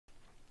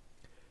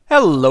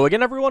Hello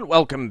again, everyone.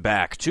 Welcome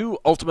back to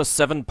Ultima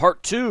VII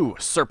Part 2,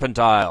 Serpent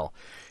Isle.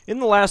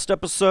 In the last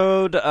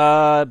episode,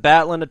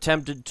 Batlin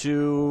attempted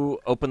to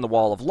open the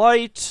Wall of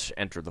Light,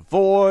 enter the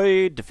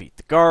Void, defeat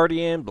the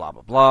Guardian, blah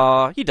blah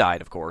blah. He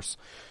died, of course.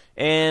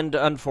 And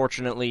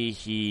unfortunately,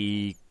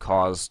 he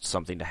caused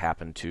something to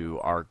happen to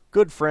our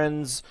good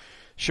friends,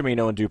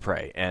 Shamino and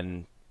Dupre,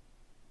 and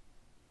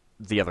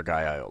the other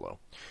guy, Iolo.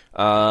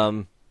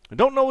 I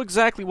don't know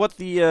exactly what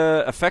the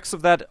effects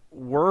of that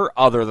were,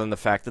 other than the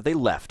fact that they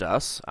left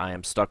us. I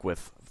am stuck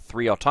with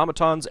 3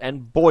 automatons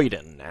and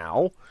Boyden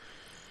now.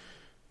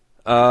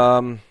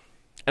 And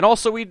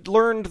also we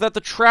learned that the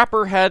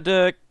Trapper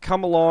had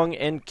come along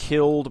and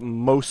killed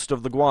most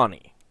of the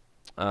Guani.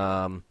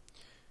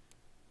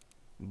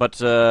 But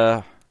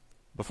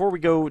before we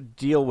go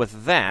deal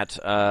with that,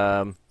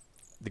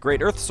 the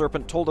Great Earth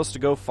Serpent told us to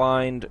go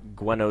find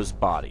Gwenno's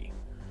body.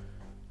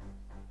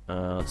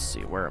 Let's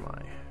see, where am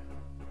I?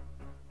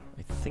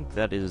 I think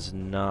that is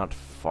not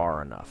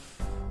far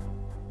enough.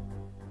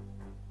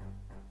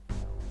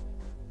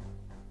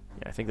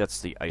 Yeah, I think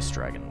that's the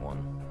AuldDragon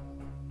one.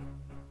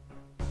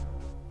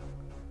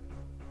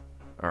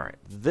 Alright,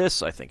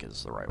 this I think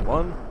is the right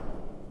one.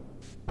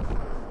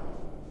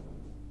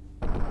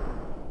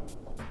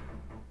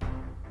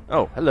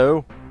 Oh,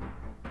 hello.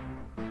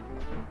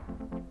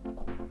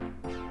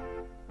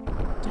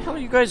 What the hell are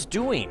you guys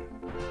doing?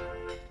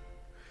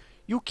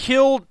 You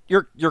killed...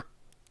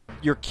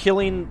 You're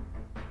killing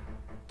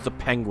the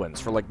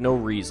penguins for, like, no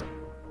reason.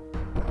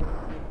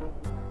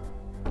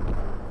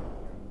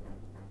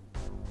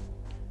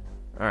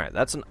 Alright,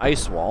 that's an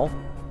ice wall.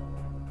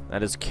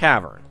 That is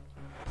cavern.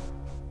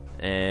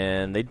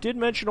 And they did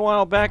mention a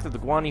while back that the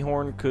Guani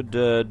Horn could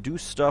do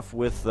stuff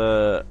with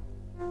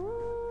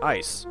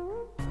ice.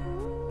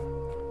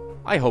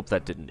 I hope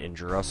that didn't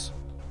injure us.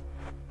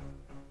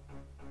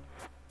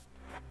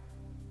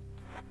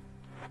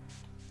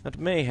 That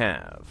may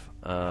have.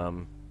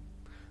 Oh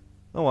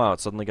wow,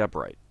 it suddenly got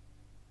bright.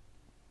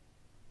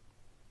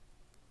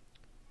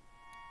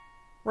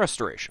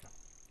 Restoration.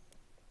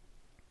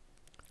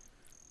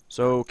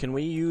 So, can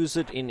we use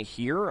it in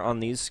here on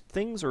these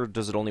things, or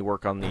does it only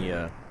work on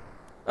the,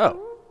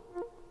 Oh.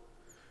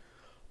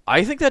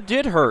 I think that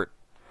did hurt.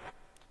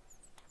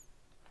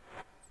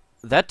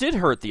 That did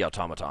hurt the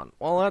automaton.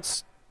 Well,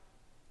 that's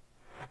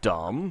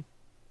dumb.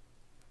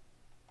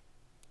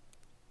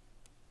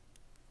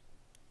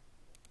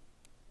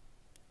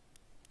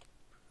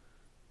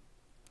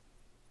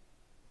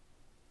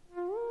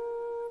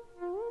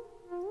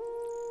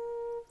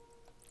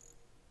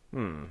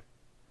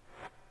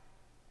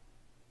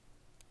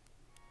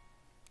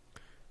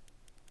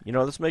 You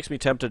know, this makes me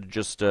tempted to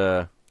just,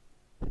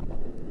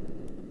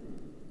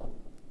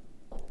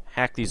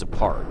 hack these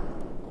apart.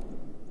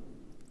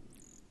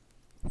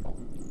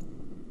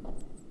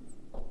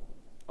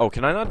 Oh,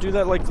 can I not do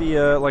that like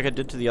like I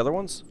did to the other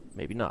ones?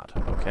 Maybe not.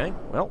 Okay,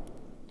 well.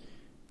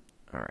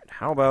 Alright,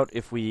 how about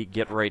if we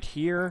get right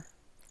here?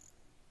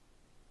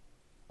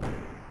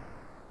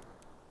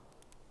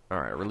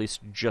 Alright, release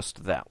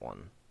just that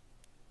one.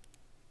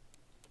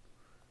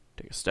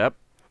 Take a step.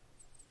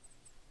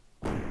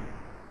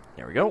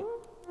 There we go.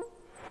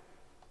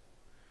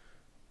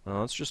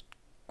 Let's just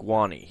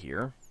Guani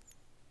here.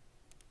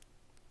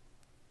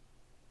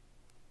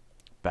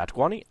 Bat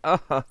Guani?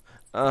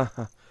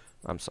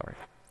 I'm sorry.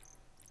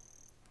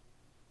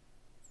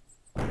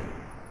 I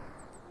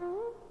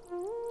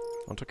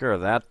took care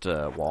of that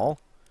wall.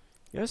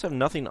 You guys have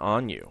nothing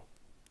on you.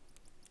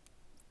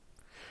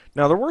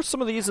 Now, there were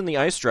some of these in the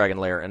AuldDragon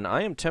lair, and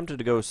I am tempted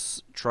to go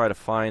try to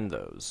find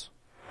those.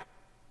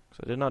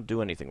 Because I did not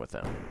do anything with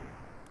them.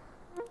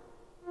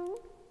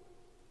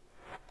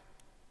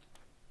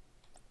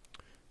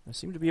 I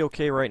seem to be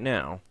okay right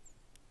now.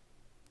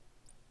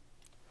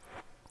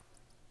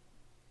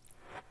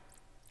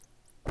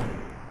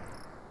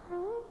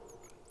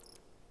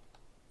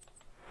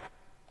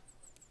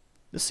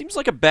 This seems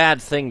like a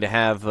bad thing to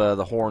have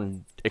the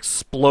horn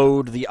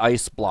explode the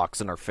ice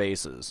blocks in our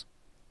faces.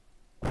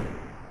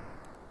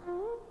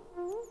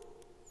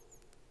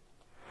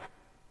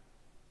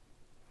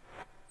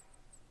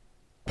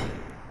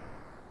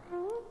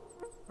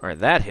 Alright,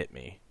 that hit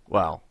me.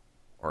 Well,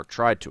 or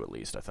tried to at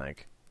least, I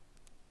think.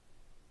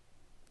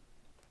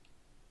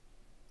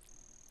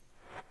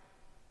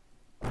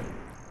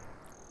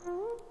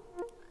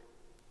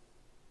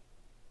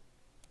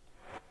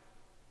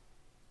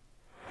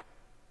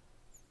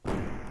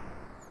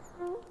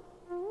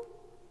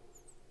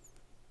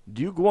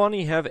 Do you,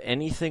 Guani, have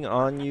anything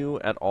on you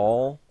at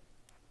all?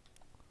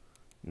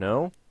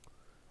 No?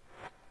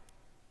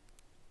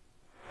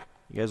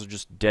 You guys are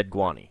just dead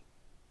Guani.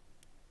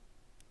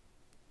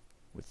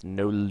 With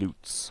no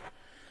loots.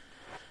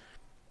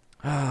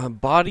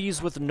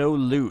 Bodies with no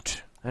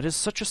loot. That is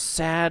such a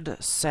sad,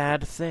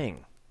 sad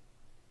thing.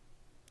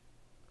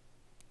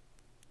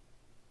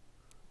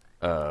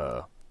 Is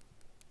there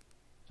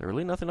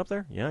really nothing up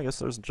there? Yeah, I guess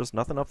there's just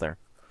nothing up there.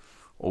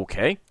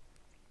 Okay.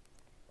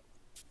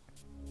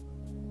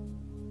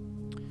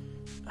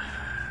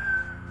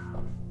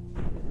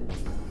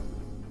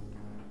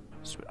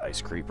 Stupid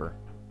ice creeper.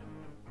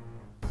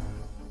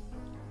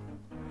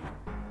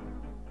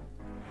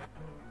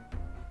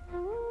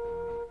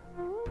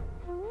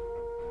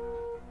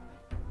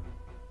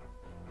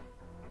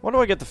 Why do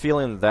I get the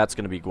feeling that that's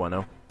going to be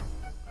Gwenno?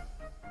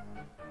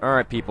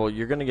 Alright, people,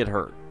 you're going to get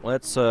hurt.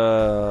 Let's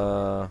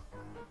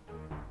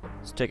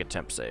take a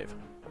temp save.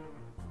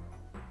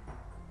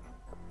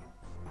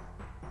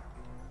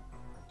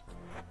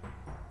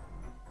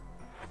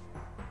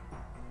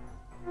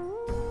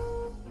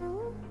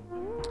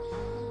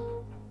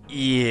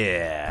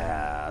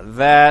 Yeah,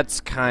 that's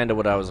kind of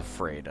what I was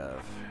afraid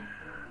of.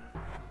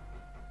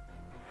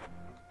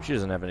 She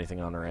doesn't have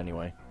anything on her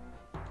anyway.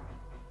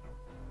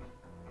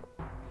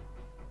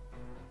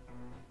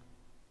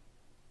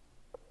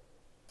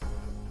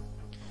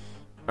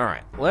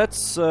 Alright,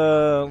 let's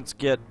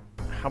get...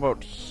 How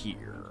about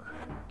here?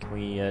 Can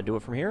we do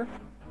it from here?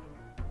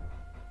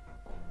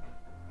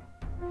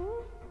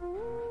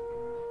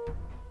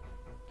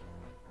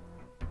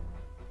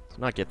 Let's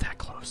not get that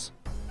close.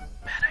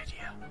 Bad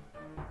idea.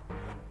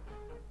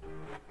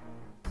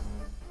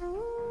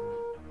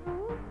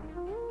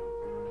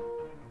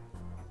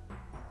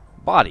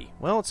 Body.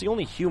 Well, it's the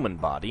only human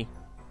body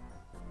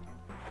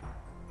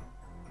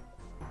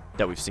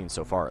that we've seen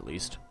so far, at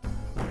least.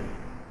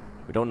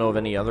 We don't know of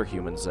any other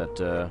humans that,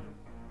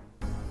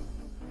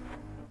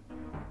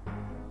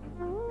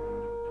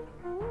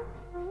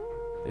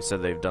 they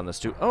said they've done this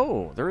too.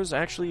 Oh, there is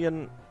actually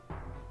an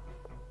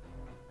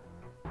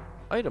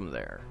item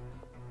there.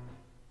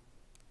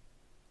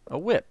 A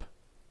whip.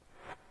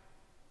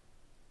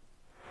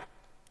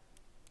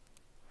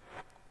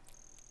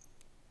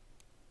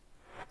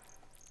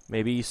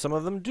 Maybe some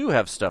of them do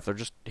have stuff. They're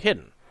just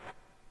hidden.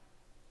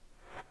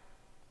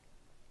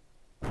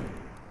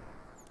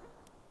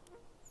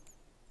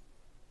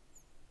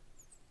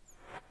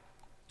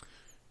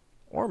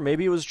 Or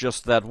maybe it was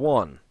just that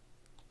one.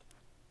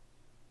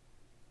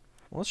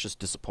 Well, it's just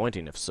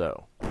disappointing if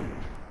so.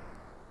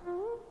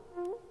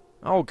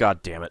 Oh,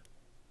 god damn it.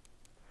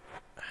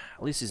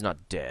 At least he's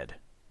not dead.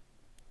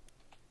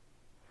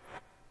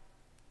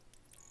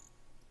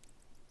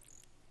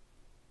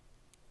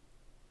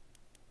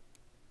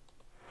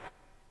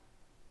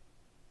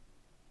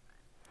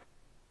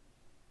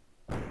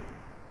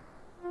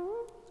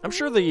 I'm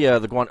sure the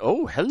Guan...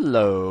 Oh,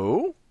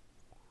 hello!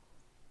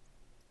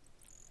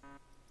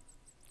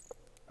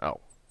 Oh.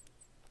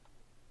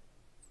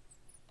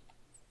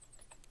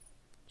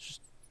 Let's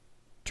just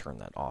turn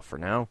that off for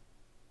now.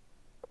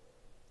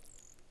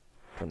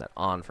 Turn that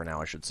on for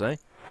now, I should say.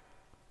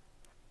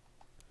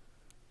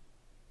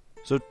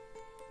 So,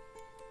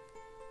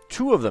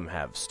 two of them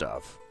have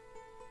stuff.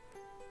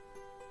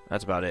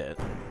 That's about it.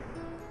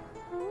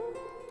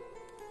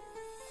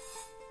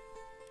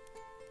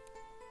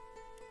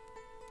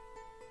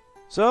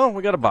 So,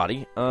 we got a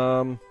body.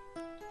 I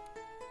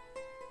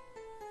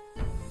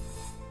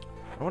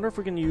wonder if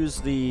we can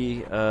use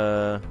the,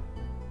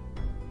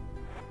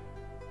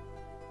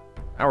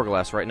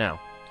 hourglass right now.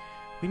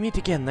 We meet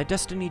again. Thy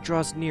destiny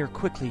draws near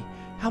quickly.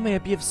 How may I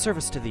be of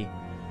service to thee?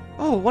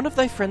 Oh, one of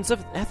thy friends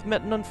hath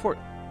met an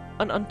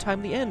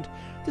untimely end.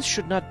 This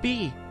should not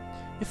be.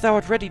 If thou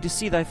art ready to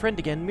see thy friend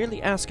again,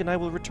 merely ask, and I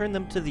will return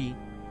them to thee.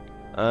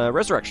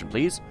 Resurrection,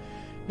 please.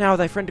 Now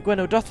thy friend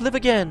Gwenno doth live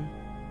again.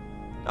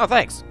 Oh,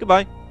 thanks.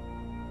 Goodbye.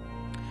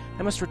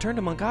 I must return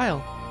to Monk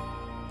Isle.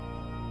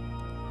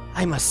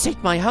 I must sate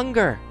my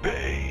hunger.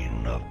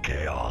 Bane of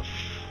chaos,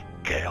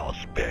 chaos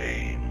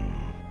bane,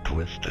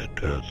 twisted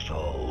her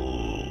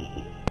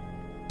soul.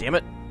 Damn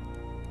it.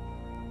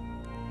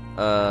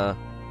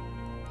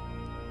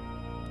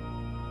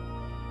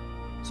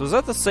 So is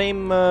that the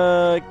same,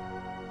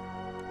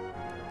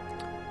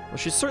 Well,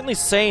 she's certainly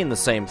saying the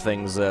same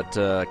things that,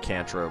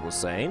 Cantra was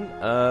saying.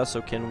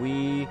 So can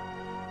we...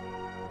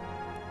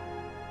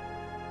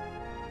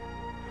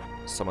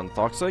 summon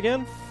Thoxa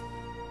again?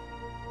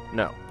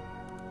 No.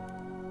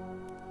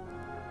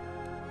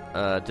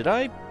 Did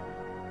I...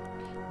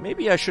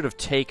 Maybe I should have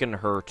taken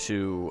her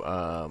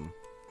to,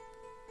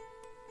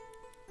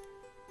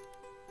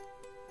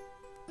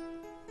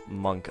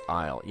 Monk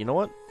Isle. You know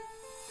what?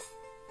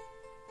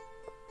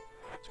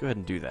 Let's go ahead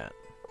and do that.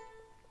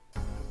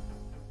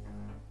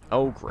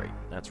 Oh, great.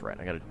 That's right.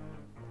 I gotta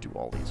do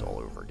all these all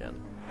over again.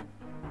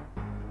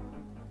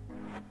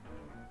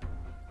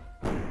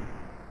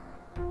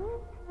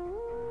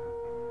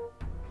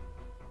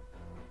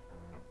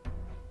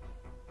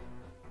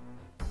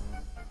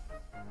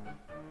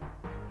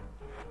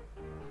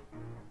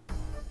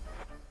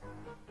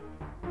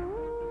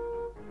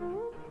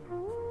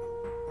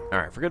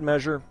 Alright, for good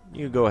measure,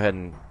 you go ahead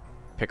and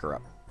pick her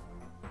up.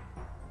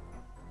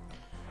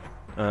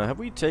 Have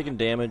we taken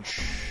damage?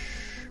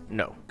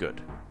 No,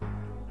 good.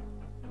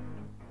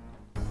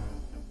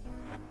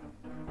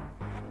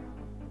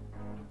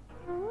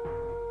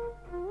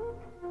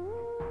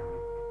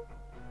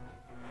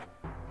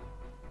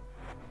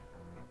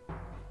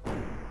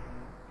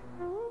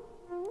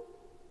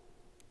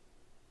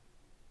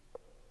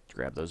 Let's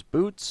grab those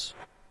boots.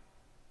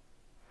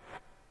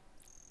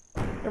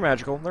 They're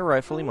magical. They're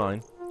rightfully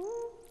mine.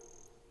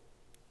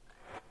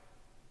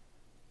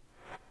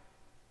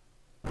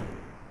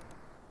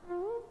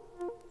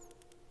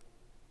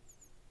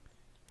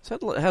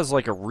 It has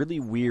like a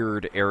really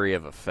weird area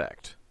of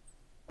effect.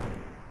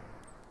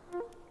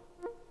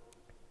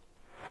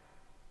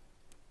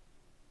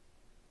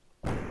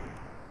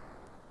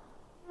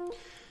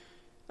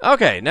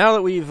 Okay, now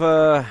that we've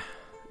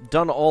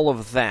done all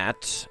of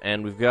that,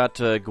 and we've got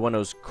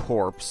Gwenno's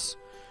corpse,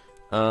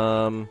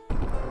 I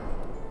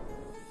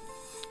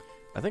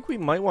think we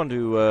might want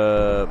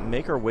to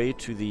make our way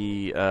to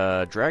the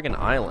Dragon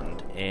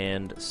Island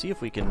and see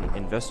if we can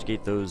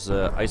investigate those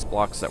ice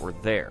blocks that were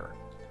there.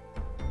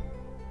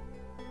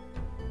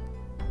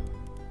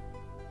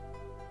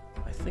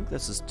 I think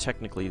this is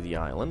technically the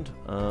island.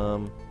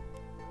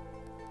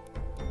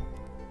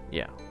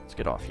 Yeah, let's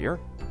get off here.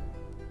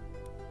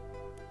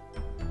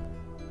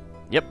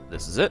 Yep,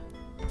 this is it.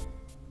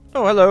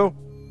 Oh, hello.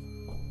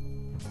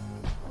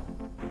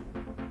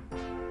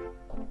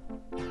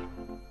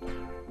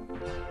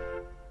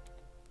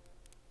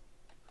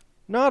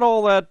 Not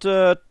all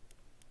that,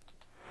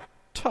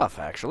 tough,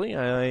 actually.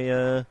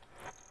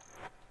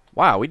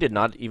 Wow, we did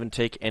not even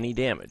take any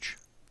damage.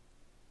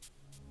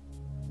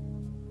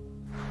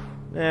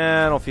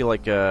 I don't feel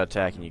like,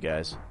 attacking you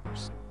guys.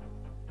 Just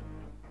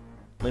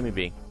leave me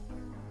be.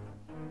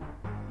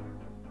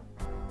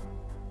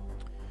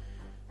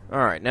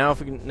 Alright, now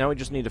we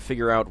just need to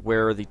figure out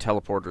where the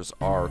teleporters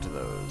are to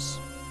those.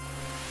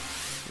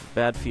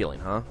 Bad feeling,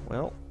 huh?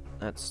 Well,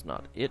 that's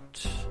not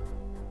it.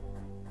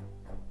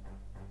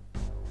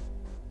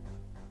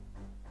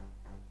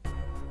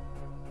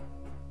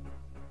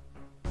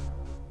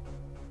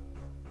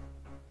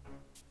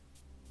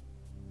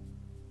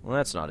 Well,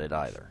 that's not it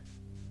either.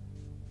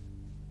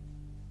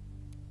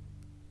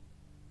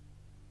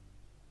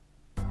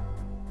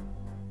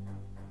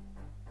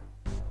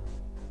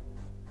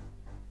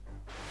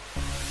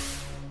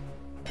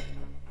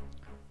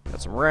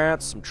 Got some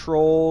rats, some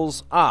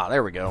trolls. Ah,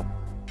 there we go.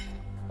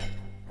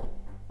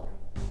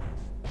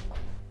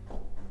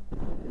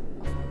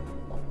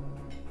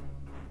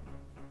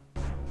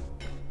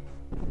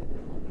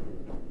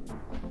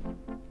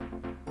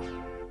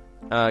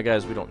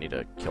 Guys, we don't need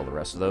to kill the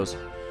rest of those.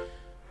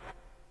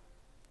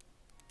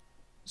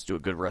 Let's do a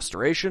good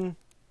restoration.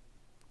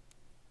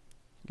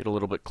 Get a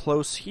little bit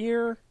close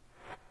here.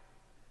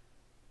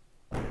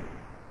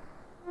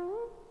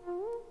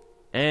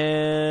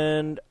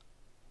 And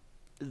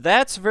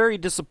that's very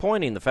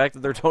disappointing, the fact that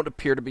there don't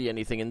appear to be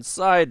anything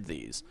inside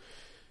these.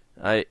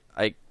 I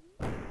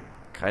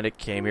kind of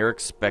came here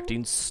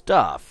expecting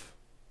stuff.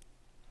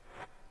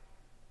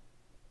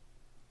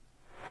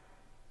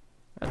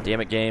 God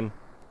damn it, game.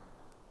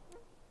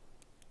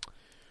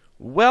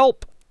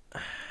 Welp.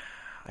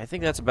 I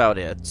think that's about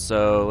it,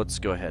 so let's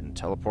go ahead and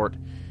teleport.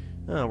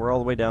 Oh, we're all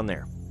the way down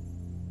there.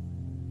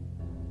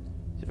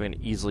 See if I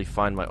can easily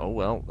find my... Oh,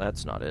 well,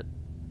 that's not it.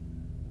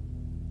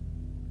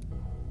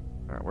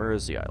 Alright, where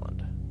is the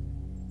island?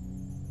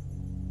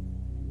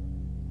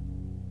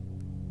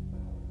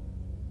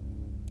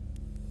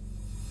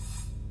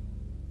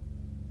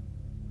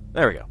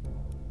 There we go.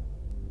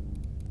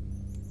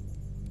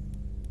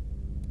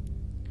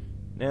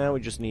 Now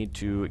we just need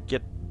to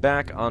get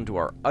back onto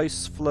our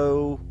ice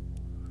flow.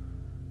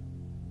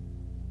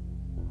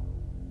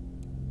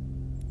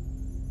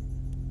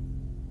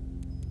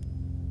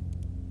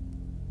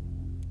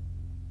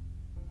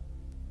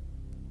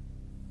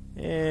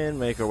 And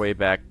make our way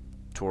back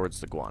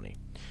towards the Guani.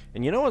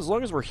 And you know, as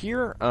long as we're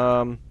here,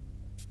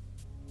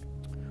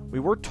 we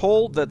were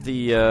told that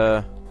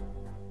the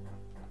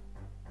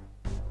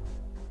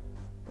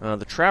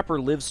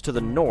Trapper lives to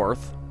the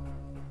north,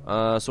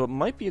 so it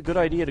might be a good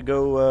idea to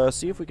go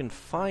see if we can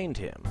find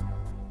him.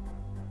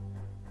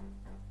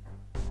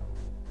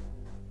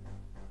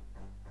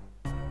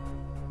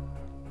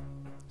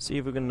 See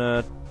if we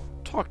can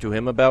talk to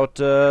him about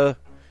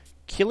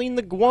killing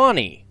the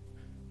Guani.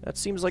 That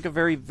seems like a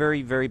very,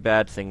 very, very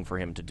bad thing for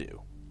him to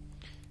do.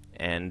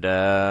 And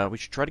we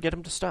should try to get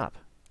him to stop.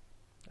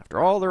 After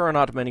all, there are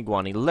not many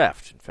Guani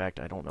left. In fact,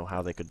 I don't know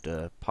how they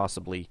could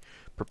possibly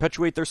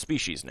perpetuate their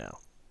species now.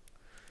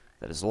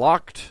 That is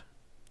locked.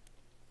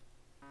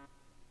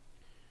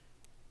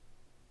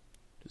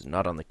 It is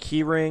not on the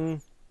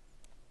keyring.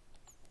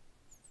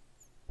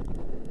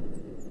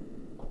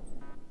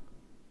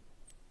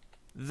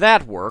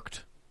 That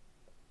worked.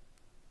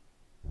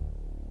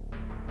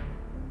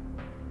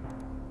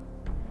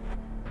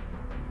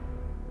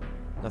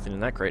 Nothing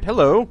in that crate.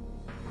 Hello!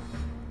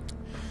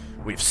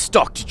 We've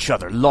stalked each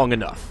other long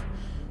enough.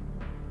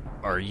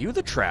 Are you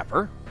the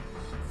Trapper?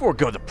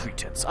 Forgo the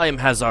pretense. I am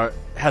Hazard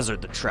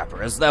the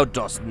Trapper, as thou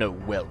dost know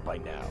well by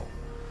now.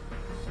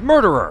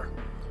 Murderer!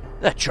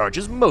 That charge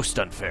is most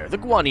unfair. The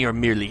Guani are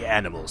merely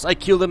animals. I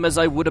kill them as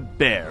I would a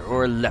bear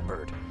or a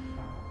leopard.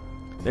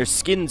 Their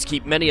skins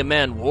keep many a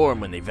man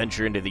warm when they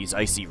venture into these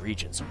icy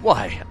regions.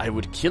 Why, I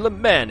would kill a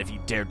man if he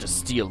dared to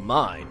steal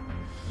mine.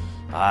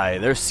 Aye,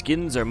 their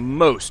skins are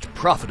most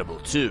profitable,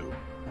 too.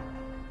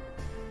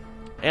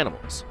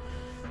 Animals.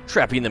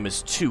 Trapping them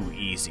is too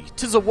easy.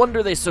 'Tis a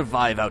wonder they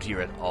survive out here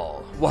at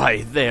all.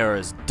 Why, they are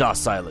as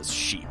docile as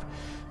sheep.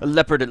 A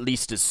leopard at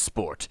least is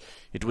sport.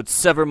 It would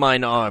sever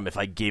mine arm if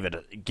I gave it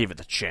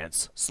a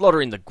chance.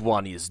 Slaughtering the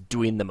Gwani is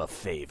doing them a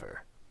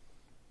favor.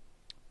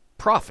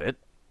 Profit?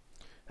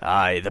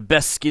 Aye, the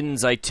best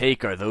skins I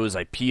take are those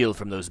I peel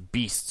from those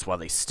beasts while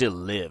they still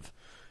live.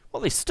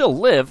 While they still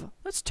live?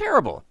 That's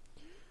terrible.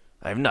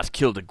 I have not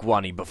killed a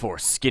Gwani before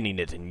skinning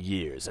it in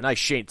years, and I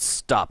shan't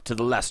stop till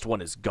the last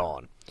one is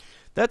gone.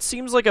 That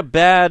seems like a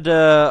bad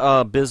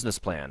business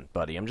plan,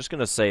 buddy. I'm just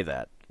gonna say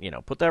that. You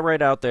know, put that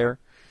right out there.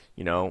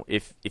 You know,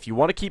 if you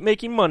want to keep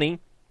making money,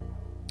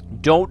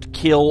 don't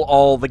kill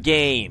all the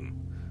game.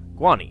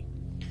 Gwani,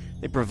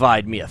 they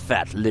provide me a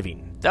fat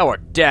living. Thou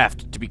art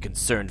daft to be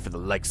concerned for the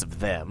likes of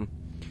them.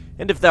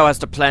 And if thou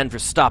hast a plan for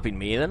stopping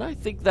me, then I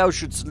think thou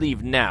shouldst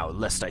leave now,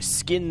 lest I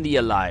skin thee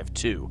alive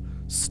too.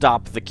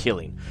 Stop the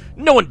killing.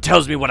 No one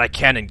tells me what I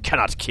can and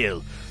cannot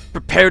kill.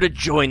 Prepare to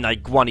join thy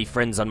Gwani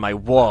friends on my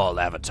wall,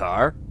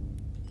 Avatar.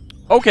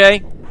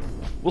 Okay.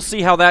 We'll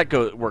see how that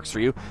works for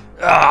you.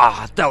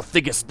 Ah, thou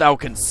thinkest thou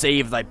can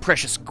save thy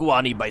precious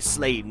Gwani by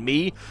slaying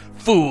me?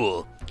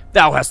 Fool!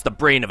 Thou hast the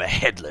brain of a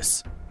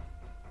headless.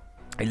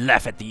 I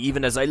laugh at thee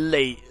even as I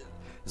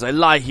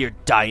lie here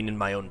dying in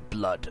my own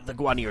blood. The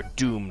Gwani are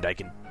doomed,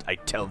 I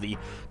tell thee.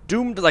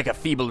 Doomed like a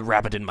feeble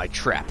rabbit in my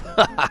trap.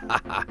 Ha ha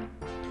ha ha.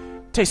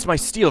 Taste my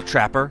steel,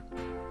 trapper.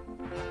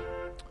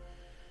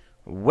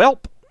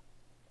 Welp.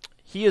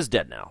 He is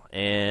dead now,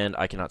 and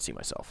I cannot see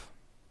myself.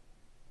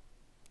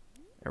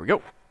 There we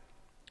go.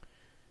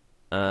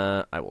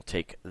 I will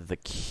take the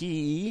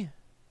key.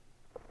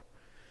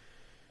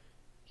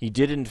 He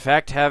did, in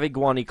fact, have a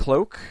Gwani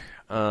cloak.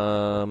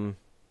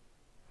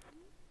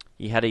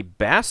 He had a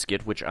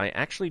basket, which I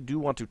actually do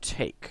want to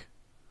take.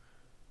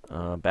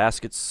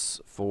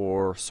 Baskets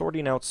for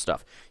sorting out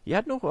stuff. He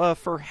had no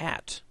fur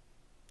hat.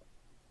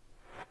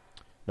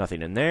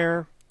 Nothing in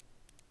there.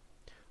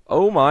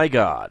 Oh my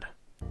god.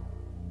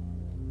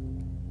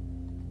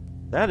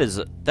 That is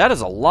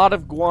a lot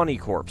of Gwani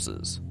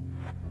corpses.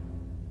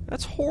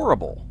 That's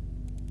horrible.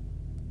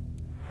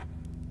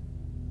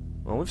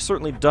 Well, we've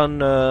certainly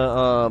done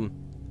a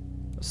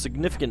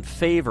significant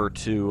favor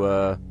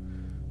to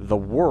the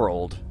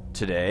world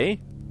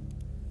today.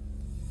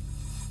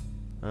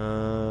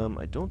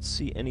 I don't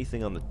see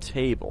anything on the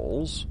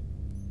tables.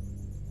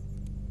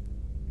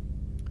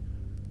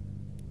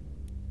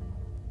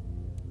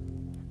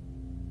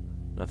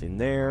 Nothing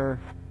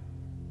there.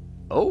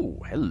 Oh,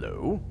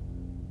 hello.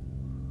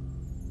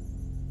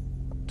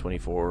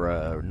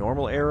 24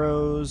 normal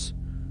arrows,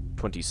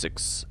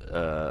 26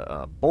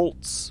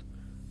 bolts,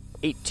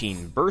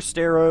 18 burst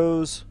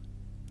arrows.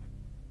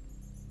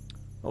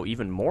 Oh,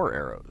 even more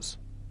arrows.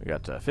 We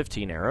got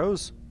 15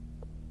 arrows,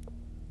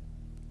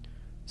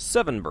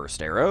 7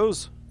 burst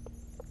arrows,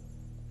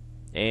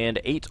 and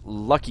 8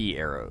 lucky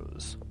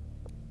arrows.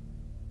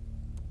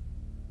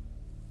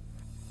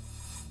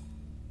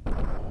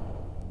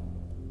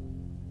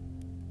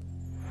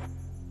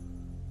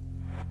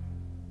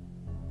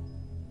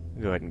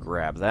 Go ahead and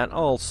grab that.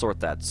 I'll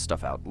sort that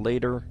stuff out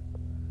later.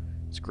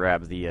 Let's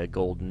grab the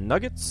gold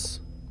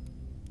nuggets.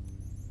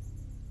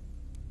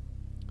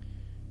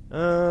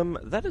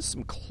 That is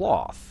some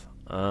cloth.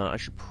 I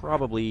should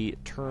probably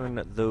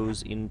turn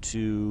those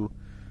into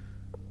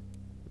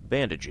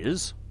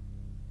bandages.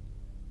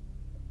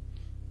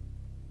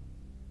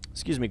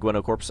 Excuse me,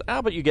 Gwenno Corpse. How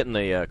about you get in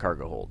the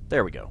cargo hold?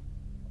 There we go.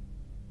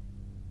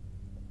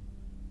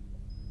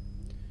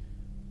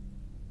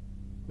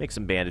 Make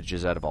some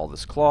bandages out of all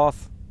this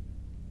cloth.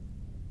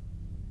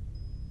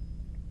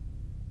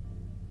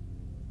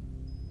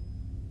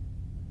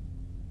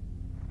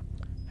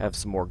 Have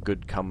some more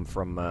good come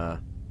from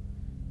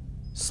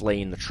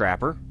slaying the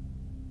trapper.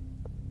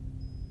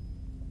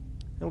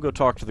 And we'll go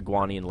talk to the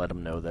Gwani and let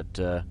them know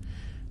that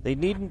they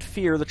needn't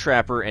fear the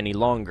trapper any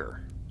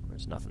longer.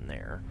 There's nothing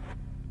there.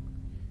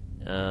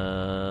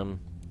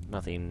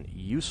 Nothing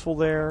useful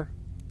there.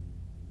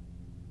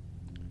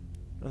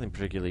 Nothing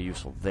particularly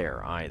useful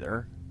there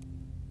either.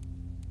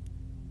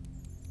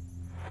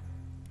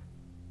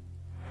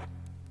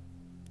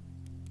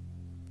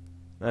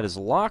 That is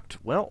locked.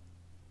 Well,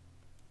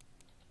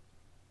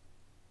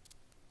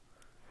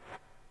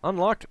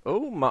 unlocked.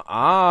 Oh my!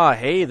 Ah,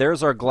 hey,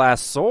 there's our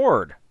glass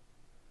sword.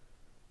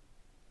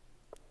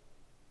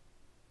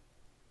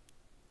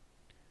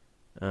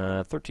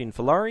 Uh, 13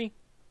 Filari.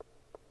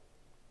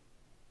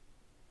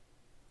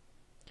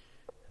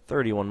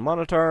 31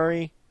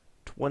 monetary.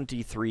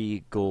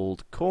 23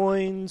 gold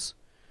coins.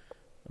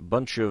 A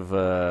bunch of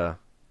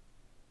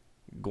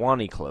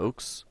Gwani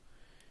cloaks.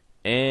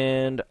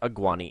 And a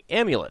Gwani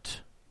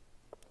amulet.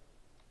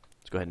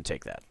 Let's go ahead and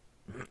take that.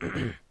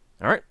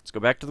 Alright, let's go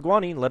back to the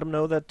Gwani and let them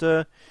know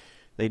that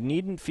they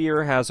needn't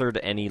fear Hazard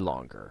any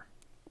longer.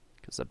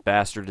 Because the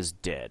bastard is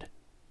dead.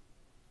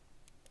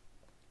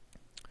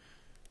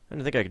 I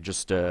didn't think I could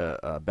just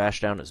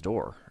bash down his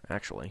door,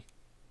 actually.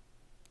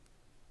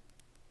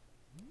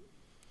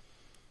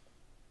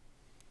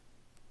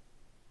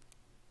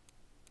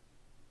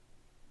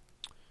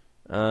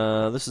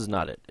 This is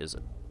not it, is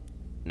it?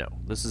 No,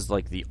 this is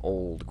like the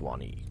old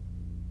Gwani.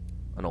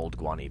 An old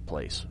Gwani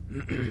place.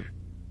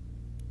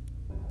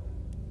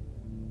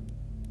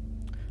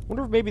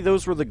 Wonder if maybe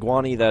those were the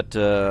Guani that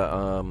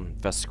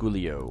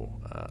Vasculio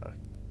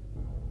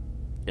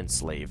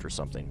enslaved or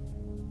something.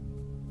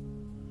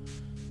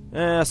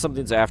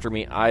 Something's after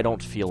me. I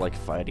don't feel like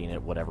fighting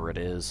it, whatever it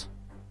is.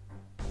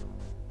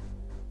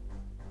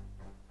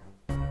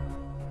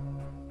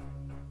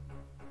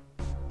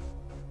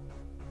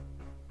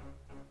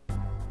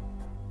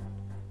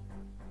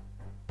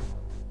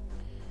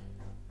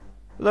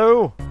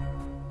 Hello?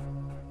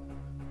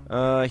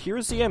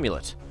 Here's the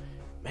amulet.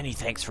 Many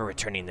thanks for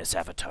returning this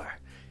avatar.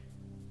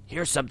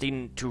 Here's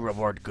something to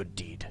reward good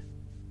deed.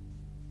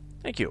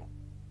 Thank you.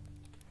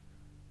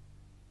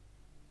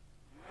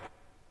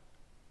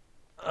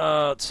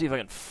 Let's see if I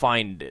can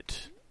find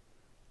it.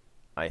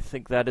 I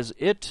think that is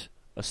it.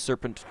 A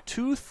serpent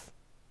tooth.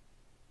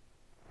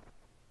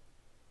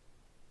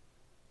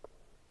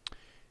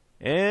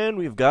 And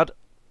we've got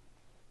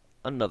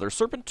another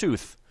serpent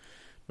tooth.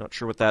 Not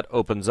sure what that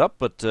opens up,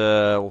 but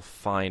we'll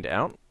find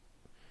out.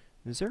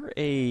 Is there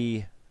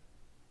a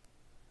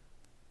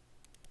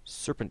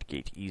serpent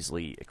gate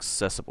easily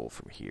accessible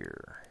from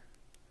here?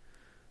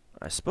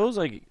 I suppose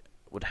I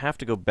would have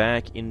to go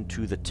back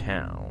into the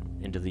town,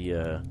 into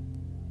the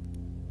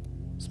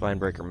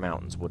Spinebreaker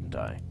Mountains, wouldn't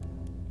I?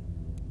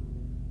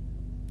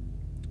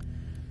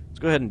 Let's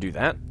go ahead and do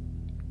that.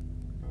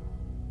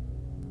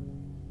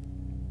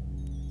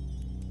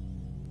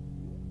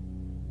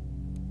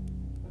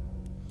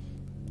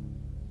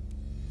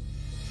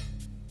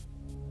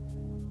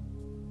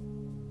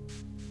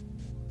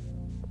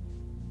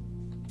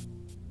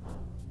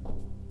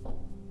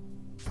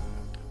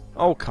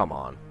 Oh, come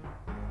on.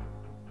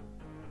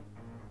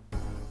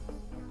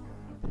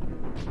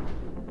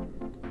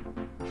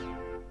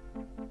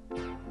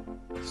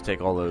 Let's take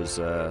all those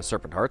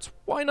serpent hearts.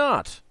 Why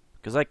not?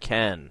 Because I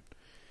can.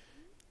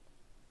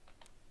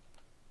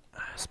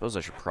 I suppose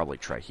I should probably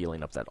try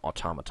healing up that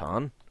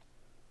automaton.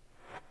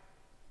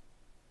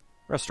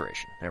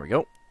 Restoration. There we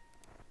go.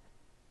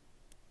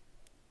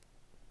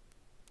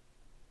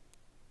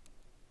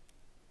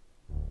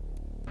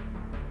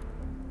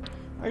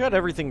 I got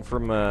everything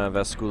from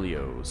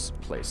Vasculio's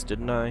place,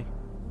 didn't I?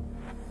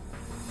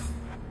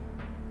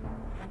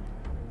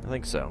 I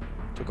think so.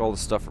 Took all the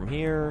stuff from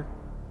here.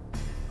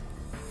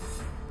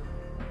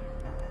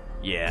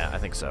 Yeah, I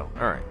think so.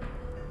 Alright.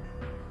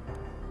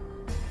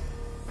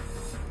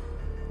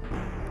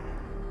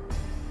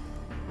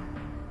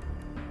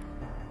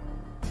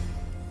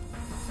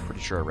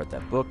 Pretty sure I read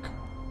that book.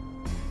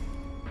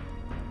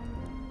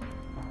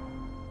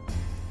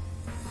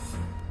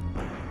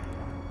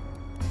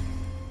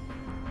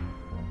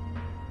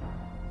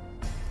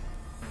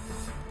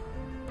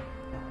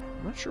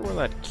 I'm not sure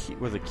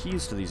where the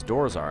keys to these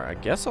doors are. I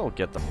guess I'll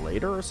get them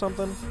later or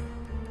something.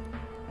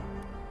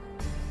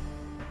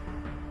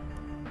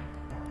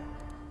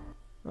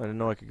 I didn't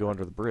know I could go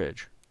under the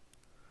bridge.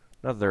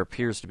 Not that there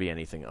appears to be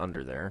anything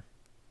under there.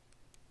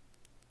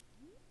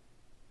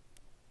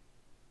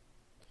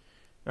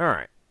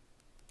 Alright.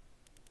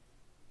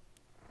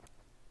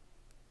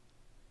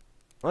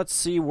 Let's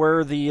see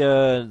where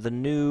the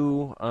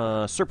new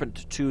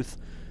serpent tooth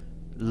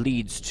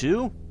leads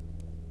to.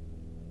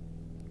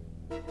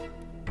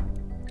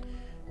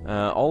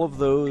 All of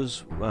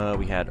those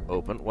we had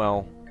open.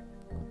 Well,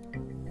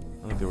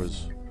 I think there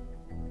was...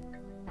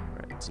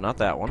 Alright, it's not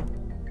that one.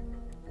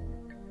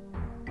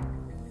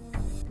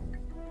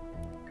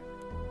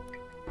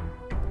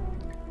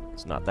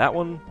 It's not that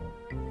one.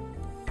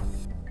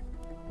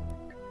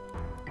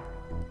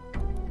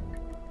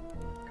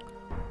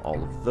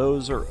 All of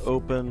those are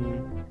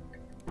open.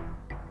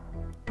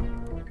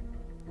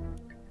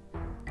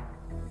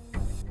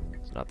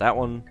 It's not that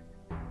one.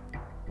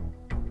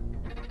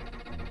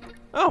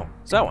 Oh,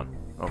 it's that one.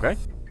 Okay.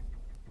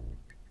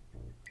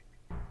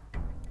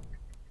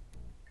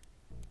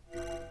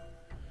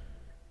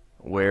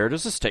 Where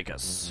does this take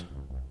us?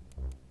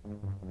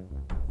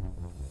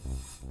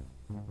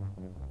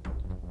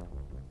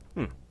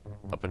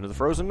 Up into the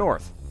frozen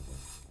north.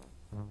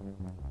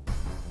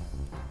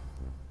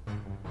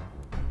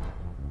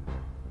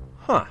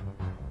 Huh.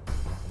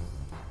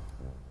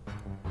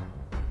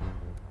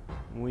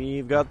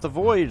 We've got the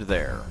void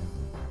there.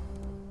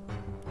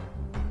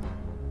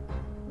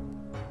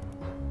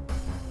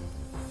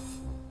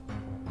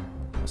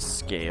 A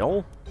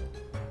scale.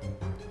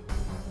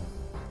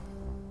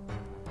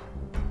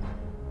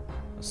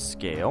 A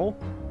scale.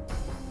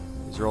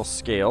 These are all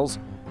scales.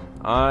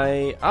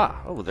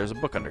 Oh, there's a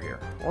book under here.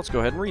 Well, let's go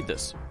ahead and read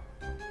this.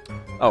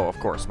 Oh, of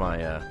course,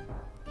 my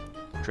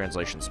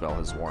translation spell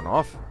has worn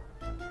off.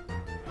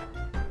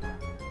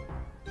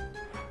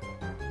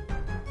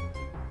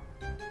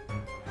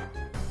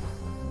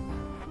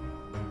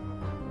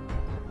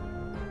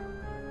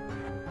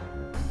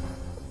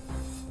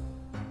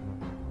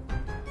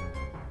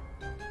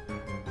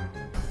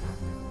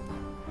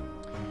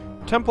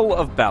 Temple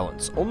of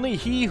Balance. Only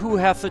he who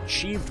hath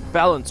achieved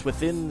balance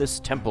within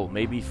this temple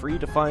may be free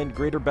to find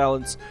greater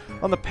balance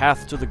on the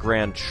path to the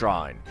grand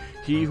shrine.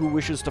 He who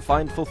wishes to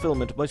find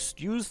fulfillment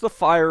must use the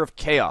fire of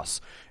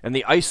chaos and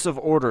the ice of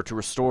order to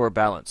restore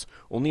balance.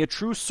 Only a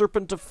true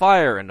serpent of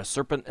fire and a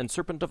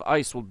serpent of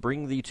ice will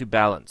bring thee to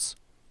balance.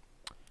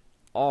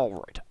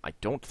 Alright, I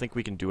don't think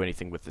we can do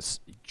anything with this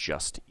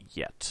just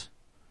yet.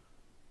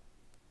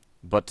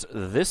 But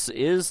this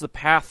is the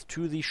path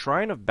to the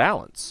Shrine of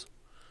Balance.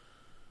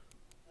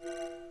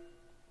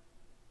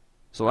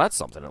 So that's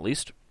something, at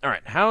least.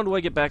 Alright, how do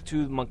I get back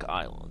to Monk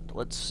Island?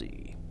 Let's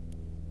see.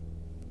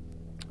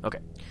 Okay.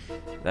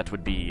 That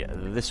would be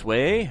this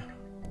way.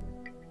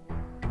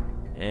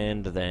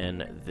 And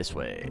then this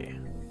way.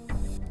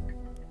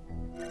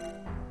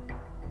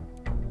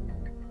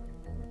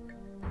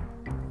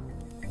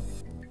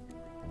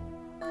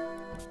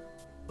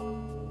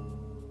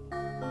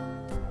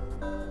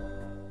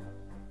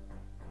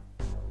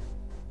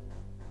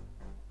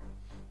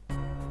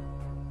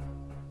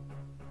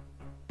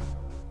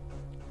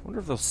 I wonder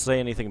if they'll say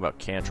anything about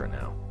Cantra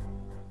now.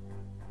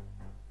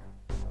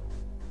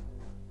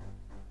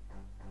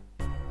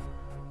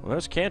 Well,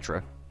 there's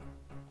Cantra.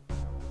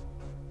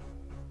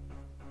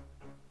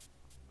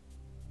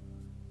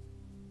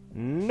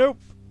 Nope.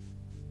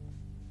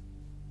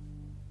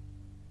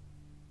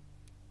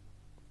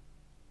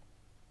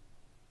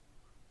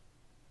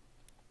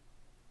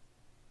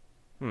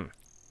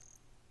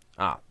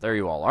 Ah, there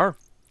you all are.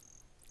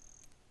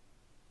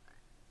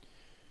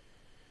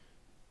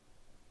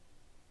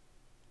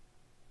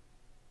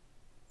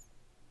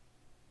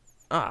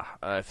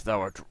 If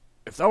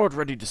thou art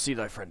ready to see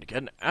thy friend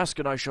again, ask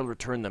and I shall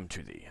return them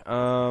to thee.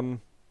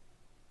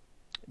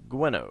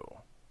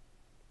 Gwenno.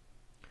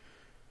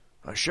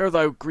 I share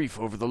thy grief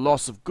over the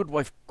loss of good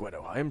wife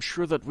Gwenno. I am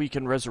sure that we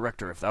can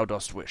resurrect her if thou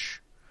dost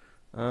wish.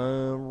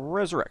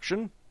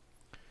 Resurrection.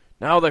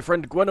 Now thy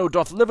friend Gwenno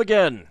doth live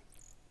again!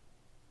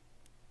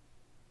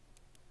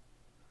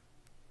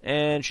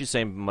 And she's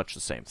saying much the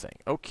same thing.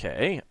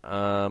 Okay,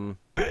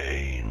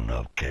 Bane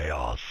of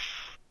chaos.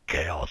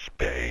 Chaos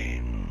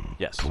Bane.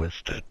 Yes.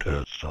 Twisted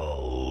her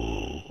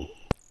soul.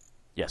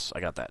 Yes,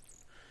 I got that.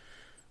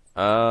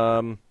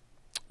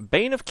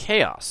 Bane of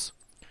Chaos.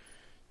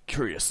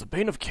 Curious, the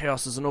Bane of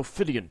Chaos is an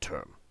Ophidian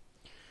term.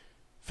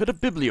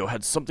 Fedibiblio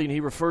had something he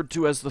referred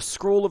to as the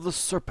Scroll of the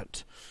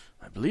Serpent.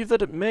 I believe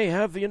that it may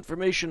have the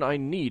information I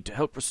need to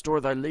help restore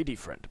thy lady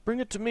friend.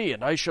 Bring it to me,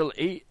 and I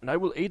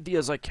will aid thee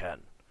as I can.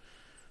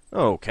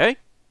 Okay.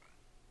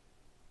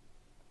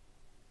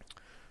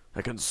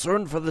 Thy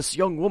concern for this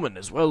young woman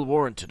is well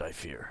warranted, I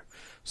fear.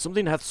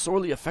 Something hath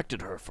sorely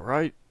affected her, for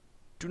I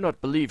do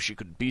not believe she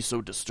could be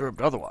so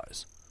disturbed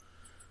otherwise.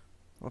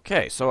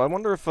 Okay, so I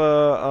wonder if,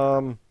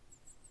 the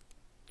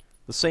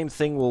same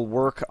thing will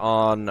work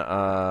on,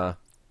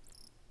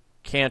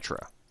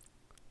 Cantra.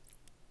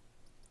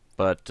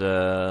 But,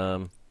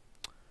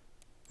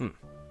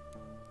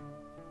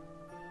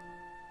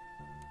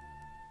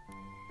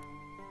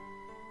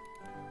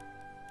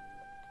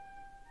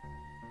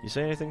 You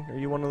say anything? Are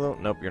you one of those?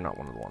 Nope, you're not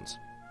one of the ones.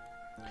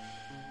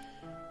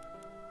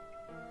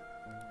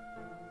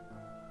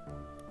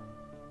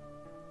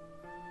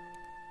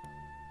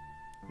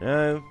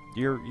 No,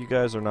 you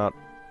guys are not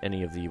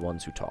any of the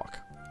ones who talk.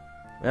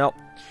 Well,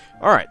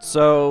 alright,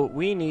 so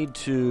we need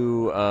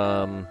to,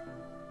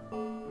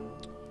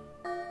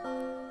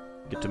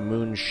 get to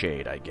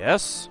Moonshade, I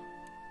guess.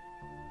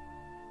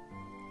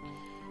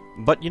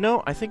 But, you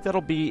know, I think that'll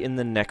be in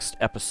the next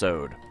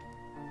episode.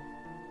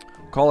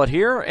 Call it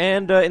here,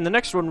 and in the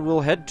next one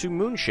we'll head to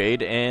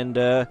Moonshade and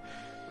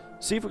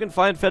see if we can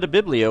find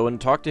Fedibiblio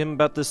and talk to him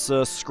about this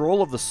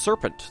Scroll of the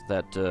Serpent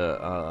that,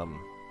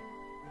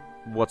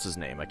 what's his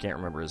name? I can't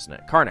remember his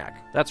name. Karnak.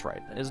 That's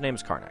right. His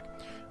name's Karnak.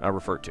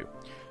 Referred to.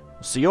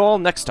 See you all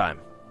next time.